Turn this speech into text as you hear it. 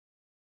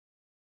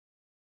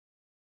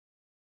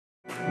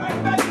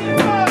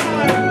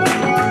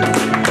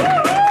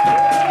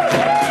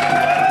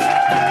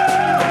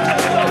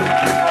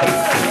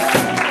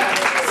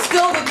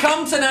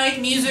Tonight,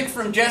 music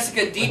from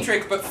Jessica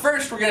Dietrich, but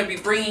first we're going to be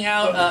bringing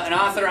out an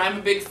author I'm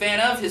a big fan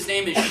of. His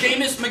name is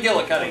Seamus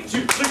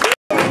McGillicuddy.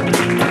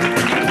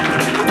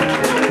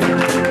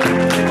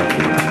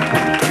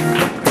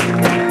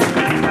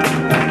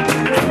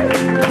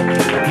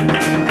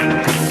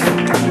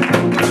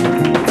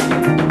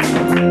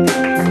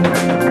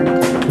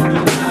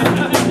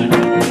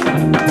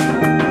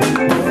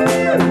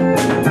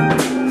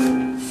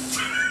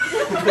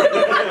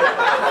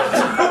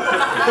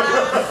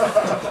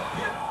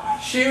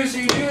 Seamus,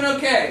 are you doing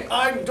okay?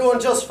 I'm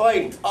doing just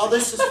fine. Oh,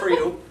 this is for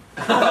you.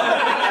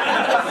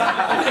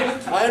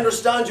 I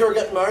understand you're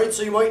getting married,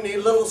 so you might need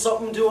a little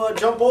something to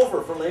jump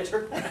over for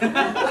later.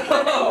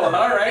 Oh,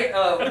 all right.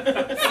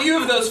 A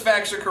few of those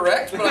facts are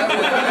correct, but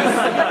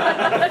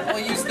I'll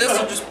use this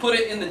and just put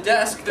it in the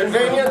desk.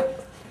 Convenient?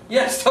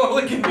 Yes,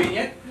 totally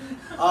convenient.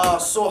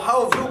 So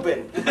how have you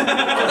been?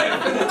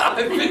 I've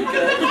been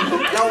good.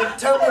 Now,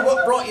 tell me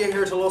what brought you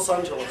here to Los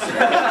Angeles.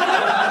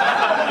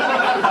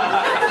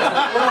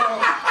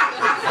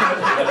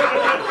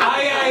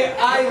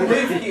 I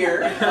live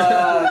here,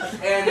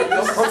 and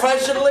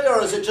professionally,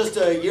 or is it just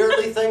a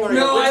yearly thing? Or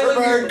no, I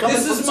live here.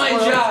 This is my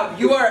job.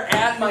 You are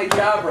at my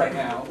job right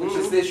now, which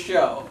is this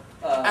show.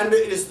 And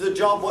is the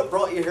job what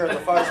brought you here in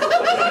the first place?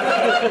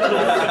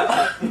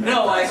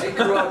 No, I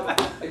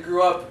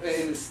grew up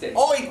in the States.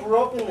 Oh, you grew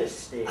up in this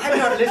state. I'm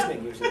not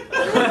listening usually.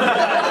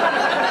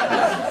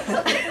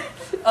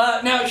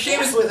 Now,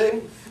 Seamus, with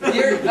him.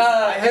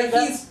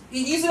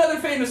 He's another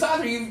famous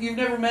author. You've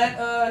never met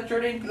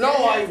Jordan? No,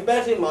 I've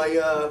met him.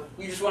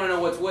 You just want to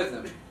know what's with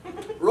him.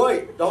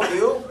 Right, don't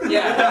you?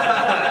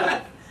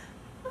 Yeah.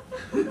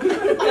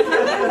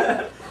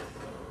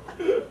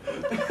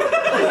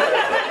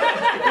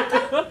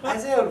 I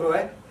say, old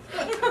boy,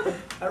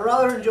 I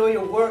rather enjoy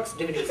your works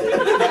duties. I'm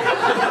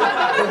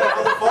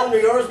fond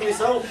of yours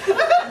myself.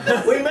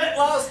 We met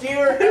last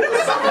year. It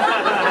was summer.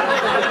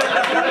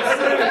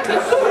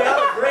 We had a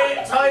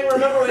great time.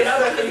 Remember, you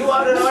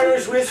had an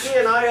Irish whiskey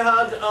and I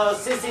had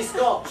sissy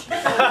Scotch.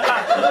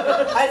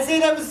 I'd say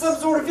that was some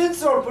sort of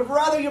insult, but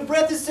rather your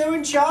breath is so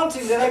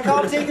enchanting that I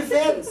can't take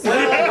offense. You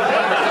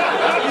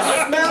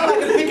smell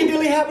like a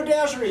Piccadilly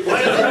haberdashery. The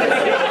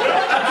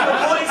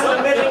poison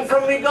emitting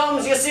from me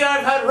gums. You see,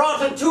 I've had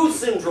rotten tooth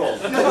syndrome.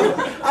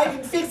 I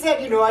can fix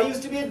that, you know. I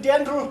used to be a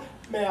dental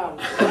man.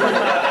 I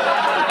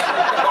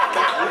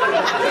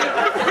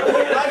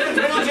can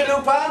build you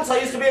new pants. I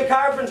used to be a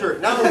carpenter.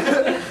 Now,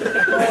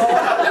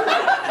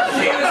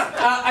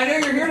 I know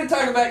you're here to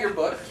talk about your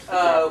book,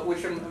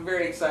 which I'm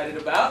very excited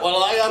about.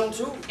 Well, I am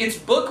too. It's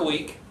Book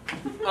Week.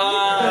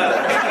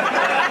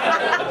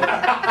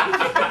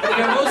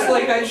 Most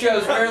late night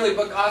shows rarely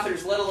book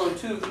authors, let alone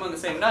two of them on the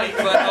same night.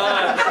 But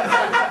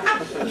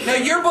now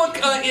your book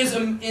is a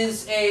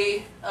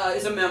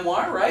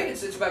memoir, right?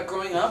 It's about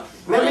growing up.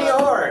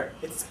 Memoir.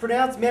 It's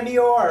pronounced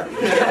memoir.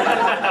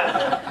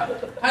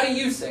 How do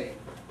you say it?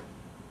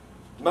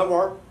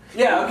 Memoir.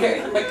 Yeah,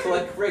 okay,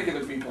 like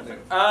regular people do.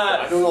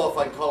 I don't know if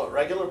I'd call it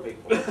regular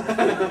people.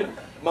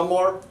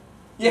 Memoir.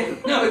 Yeah,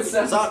 no, it's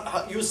Is that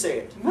how you say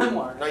it?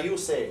 memoir. Now you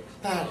say it.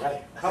 How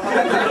about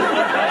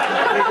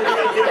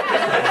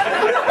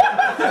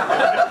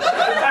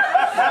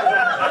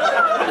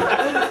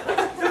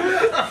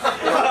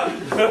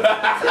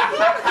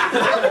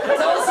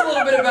Tell us a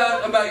little bit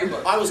about your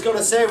book. I was going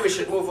to say we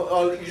should move.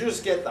 You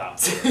just get that.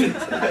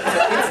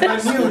 it's my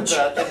huge.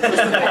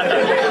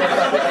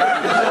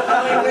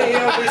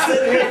 We're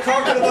sitting here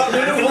talking about me.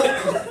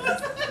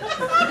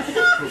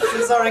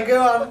 Sorry,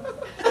 go on.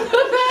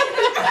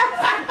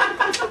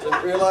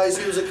 Didn't realise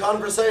he was a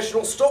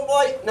conversational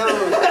stoplight. No.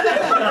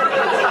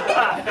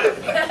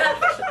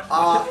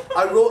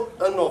 I wrote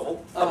a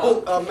novel, a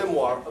book, a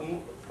memoir.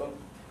 Correct.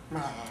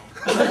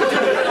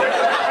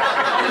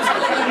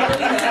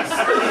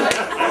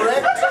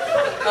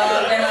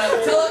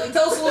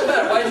 Tell us a little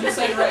bit. Why did you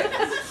say right?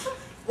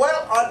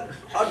 Well,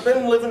 I'd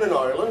been living in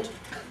Ireland.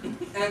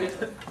 And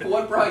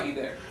what brought you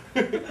there?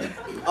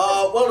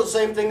 Well, the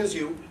same thing as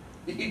you.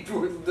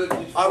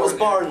 I was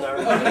born there.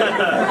 And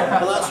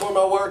that's where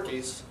my work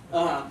is.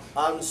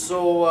 And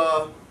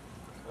so,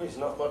 he's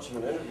not much of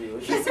an interview,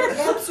 is he? He's an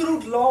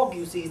absolute log,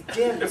 you see. He's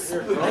dense.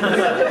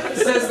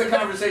 Says the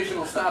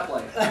conversational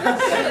stoplight.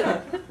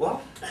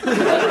 What?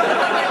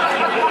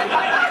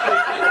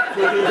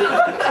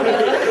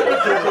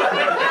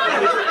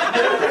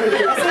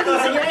 I said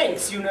these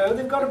Yanks, you know,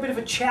 they've got a bit of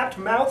a chapped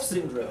mouth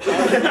syndrome.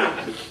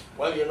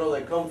 Well, you know,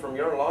 they come from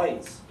your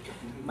lines.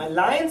 My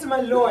lions or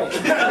my loins?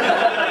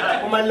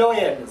 Or my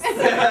loins?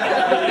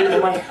 Or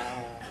my...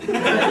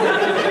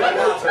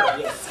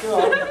 Yes, go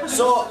on.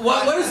 So,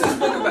 what is this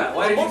book about?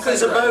 Why did you say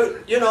it's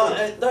about, you know,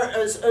 there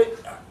is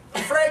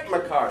Frank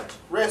McCart,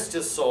 rest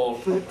his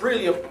soul,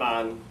 brilliant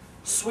man,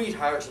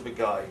 sweetheart of a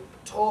guy,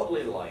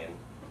 totally lying.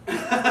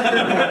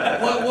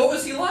 What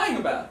was he lying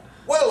about?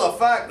 Well, the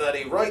fact that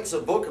he writes a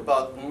book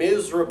about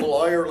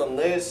miserable Ireland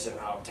this and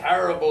how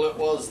terrible it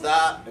was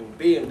that and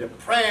being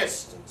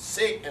depressed and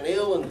sick and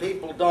ill and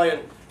people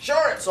dying.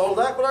 Sure, it's all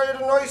that, but I had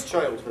a nice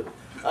childhood.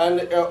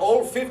 And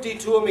all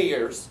 52 of my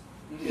years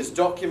is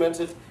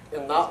documented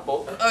in that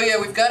book. Oh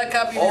yeah, we've got a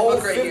copy of your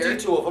book right here. All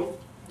 52 of them.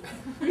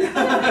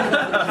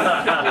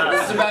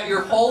 This is about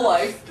your whole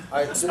life.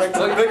 I expect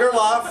a bigger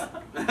laugh.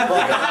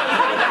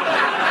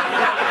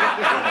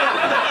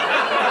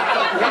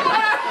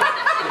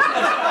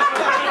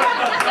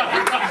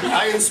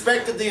 I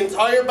inspected the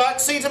entire back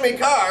seat of my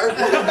car for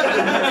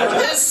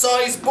this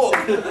size book.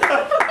 And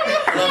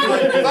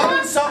I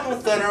found something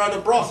thinner, I'd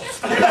have brought it.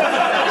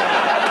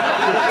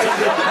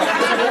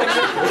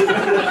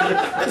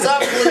 It's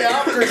after the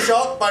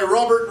Aftershock by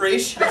Robert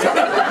Reich.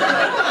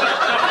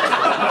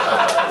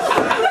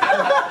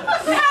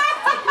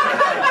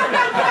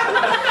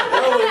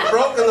 Well, we've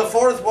broken the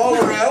fourth wall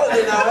of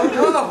reality now.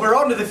 Oh, we're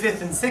on to the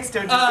 5th and 6th,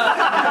 don't you?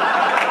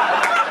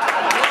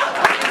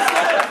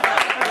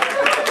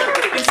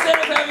 Instead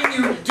of having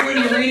you do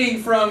any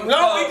reading from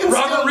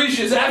Robert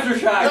Reich's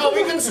Aftershock. No,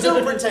 we can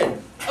still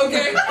pretend.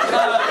 Okay. Just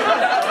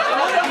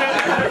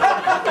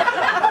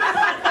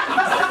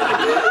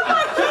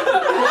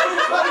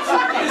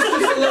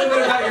a little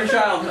bit about your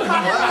childhood. I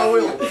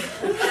will.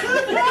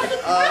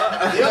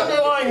 The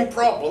underlying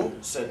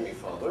problem, said me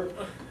father,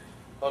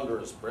 under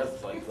his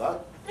breath like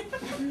that.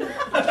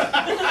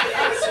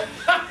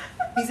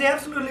 He's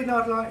absolutely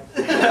not lying.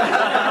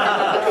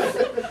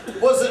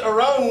 Was it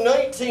around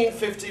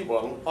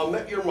 1951 I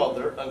met your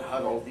mother and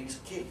had all these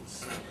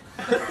kids?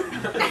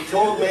 He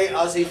told me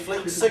as he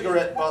flicked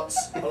cigarette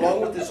butts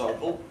along with his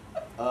uncle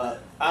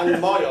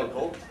and my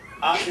uncle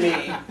at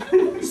me,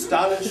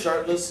 standing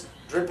shirtless,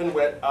 dripping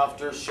wet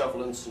after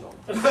shoveling snow.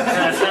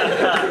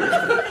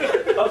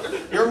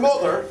 Your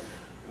mother,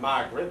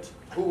 Margaret,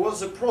 who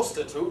was a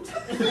prostitute,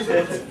 in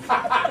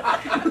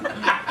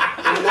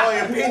my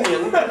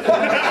opinion,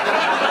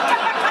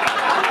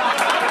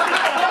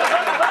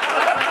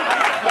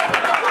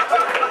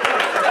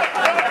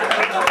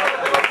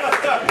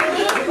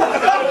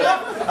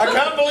 I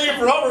can't believe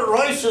Robert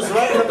Reich is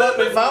writing about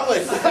my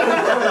family.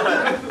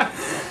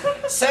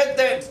 Said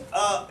that,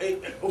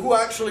 who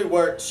actually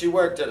worked, she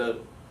worked at a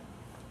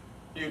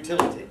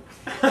utility,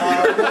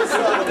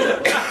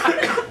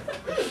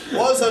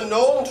 was a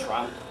known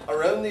tramp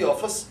around the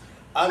office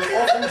and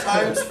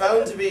oftentimes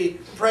found to be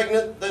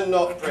pregnant then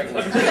not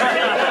pregnant.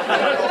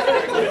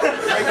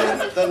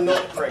 Pregnant then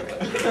not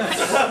pregnant.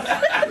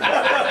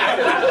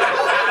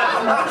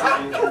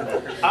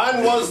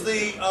 And was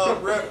the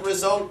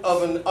result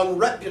of an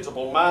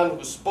unreputable man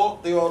who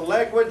spoke the old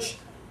language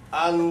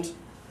and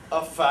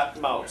a fat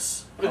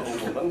mouse of a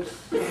woman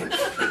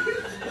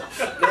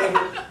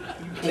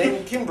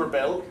named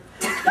Kimberbell.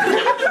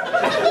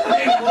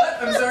 Named what?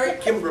 I'm sorry?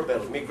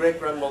 Kimberbell. My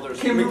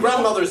grandmother's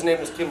name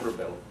is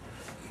Kimberbell.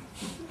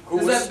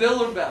 Is that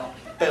Bill or Bell?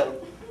 Bell.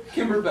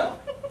 Kimberbell.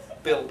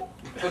 Bill.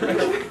 Okay.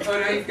 Oh,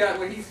 now you've got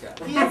what he's got.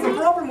 He has a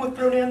problem with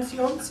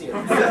pronunciation.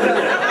 Well,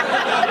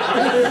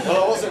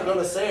 I wasn't going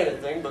to say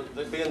anything, but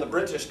being the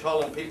British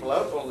calling people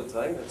out all the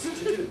time, that's what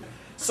you do.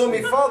 So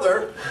my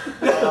father,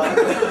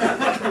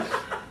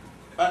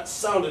 that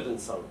sounded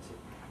insulting.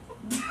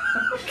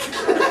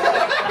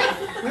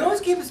 We always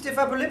keep a stiff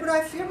upper lip, but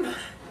I feel...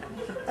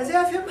 As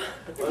I feel...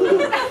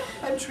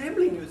 I'm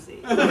trembling, you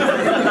see. Have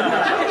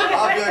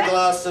you a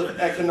glass of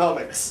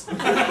economics?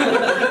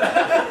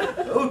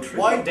 Oh,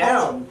 Why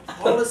down?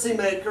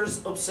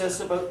 Policymakers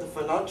obsess about the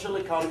financial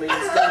economy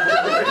instead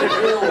of the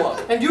real one.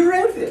 And you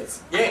wrote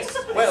this? Yes.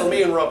 Well,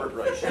 me and Robert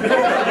Reich.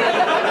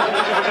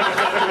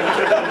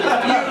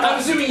 I'm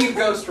assuming you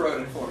ghost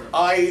wrote it for him.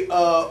 I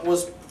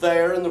was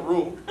there in the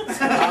room,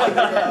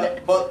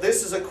 and, but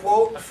this is a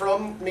quote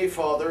from me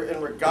father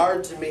in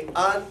regard to me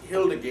Aunt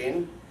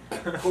Hildegard,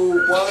 who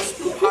was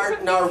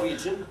part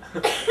Norwegian,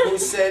 who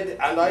said,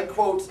 and I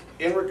quote,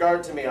 in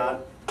regard to me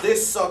aunt,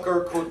 "This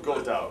sucker could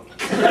go down."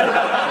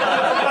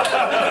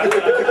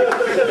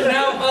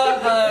 Now,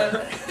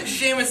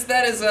 Seamus,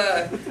 that is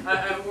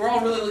we're all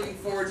really looking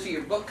forward to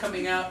your book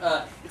coming out.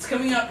 It's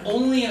coming out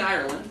only in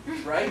Ireland,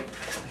 right?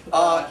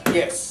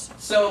 Yes.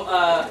 So,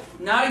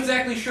 not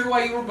exactly sure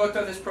why you were booked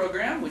on this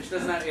program, which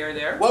does not air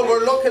there. Well, we're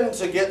looking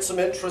to get some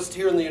interest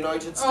here in the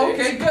United States. Oh,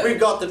 okay, good. We've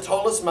got the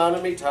tallest man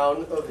in me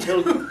town of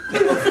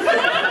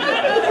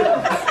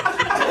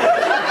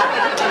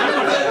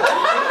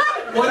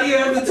What do you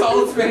have the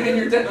tallest man in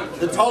your town?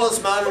 The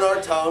tallest man in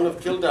our town of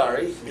Kildare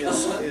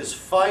is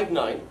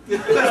 5'9".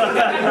 And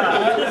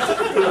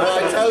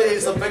I tell you,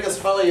 he's the biggest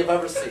fella you've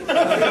ever seen.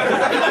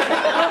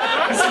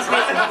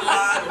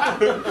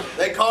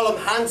 They call him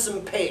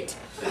Handsome Pate.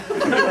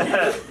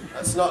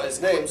 That's not his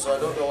name, so I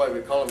don't know why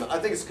we call him. I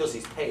think it's because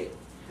he's pale.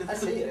 I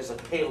see it. There's a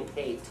pale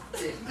Pate.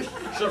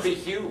 Should be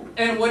Hugh.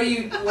 And what is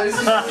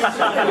he?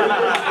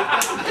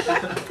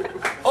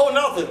 Oh,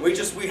 nothing. We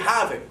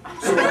have him.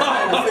 So we're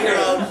trying to figure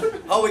out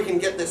how we can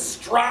get this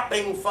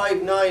strapping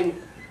 5'9"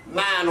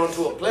 man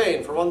onto a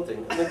plane, for one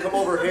thing, and then come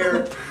over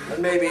here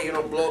and maybe,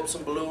 blow up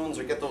some balloons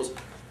or get those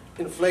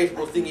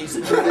inflatable thingies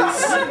that do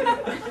this.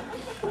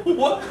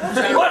 What was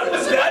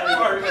that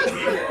part?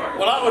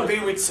 Well, that would be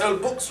we'd sell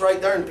books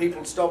right there and people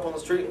would stop on the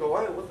street and go,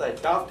 wow, what the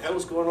daft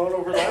hell's going on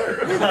over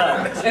there?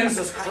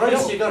 Jesus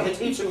Christ, you got to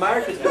teach them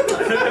marketing.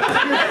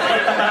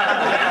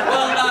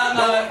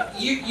 Well,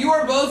 you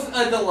are both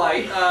a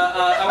delight.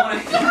 I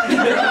want to...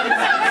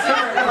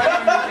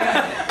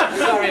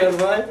 Sorry,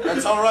 everyone.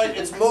 That's all right,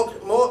 it's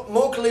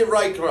Mokli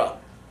Raikra.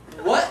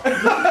 What?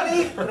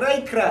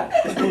 Raikra.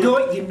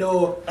 Don't you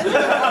know? What is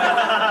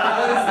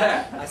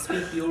that? I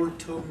speak the old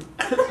tongue.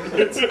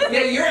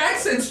 Yeah, your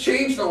accent's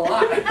changed a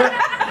lot.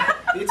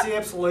 It's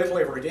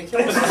absolutely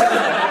ridiculous.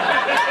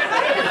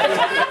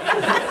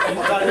 I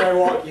don't know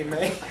what you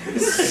mean.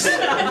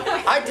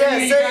 I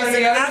dare say it's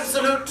an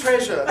absolute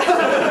treasure.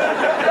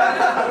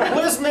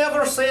 Please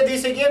never say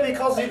this again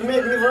because it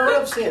made me very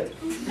upset.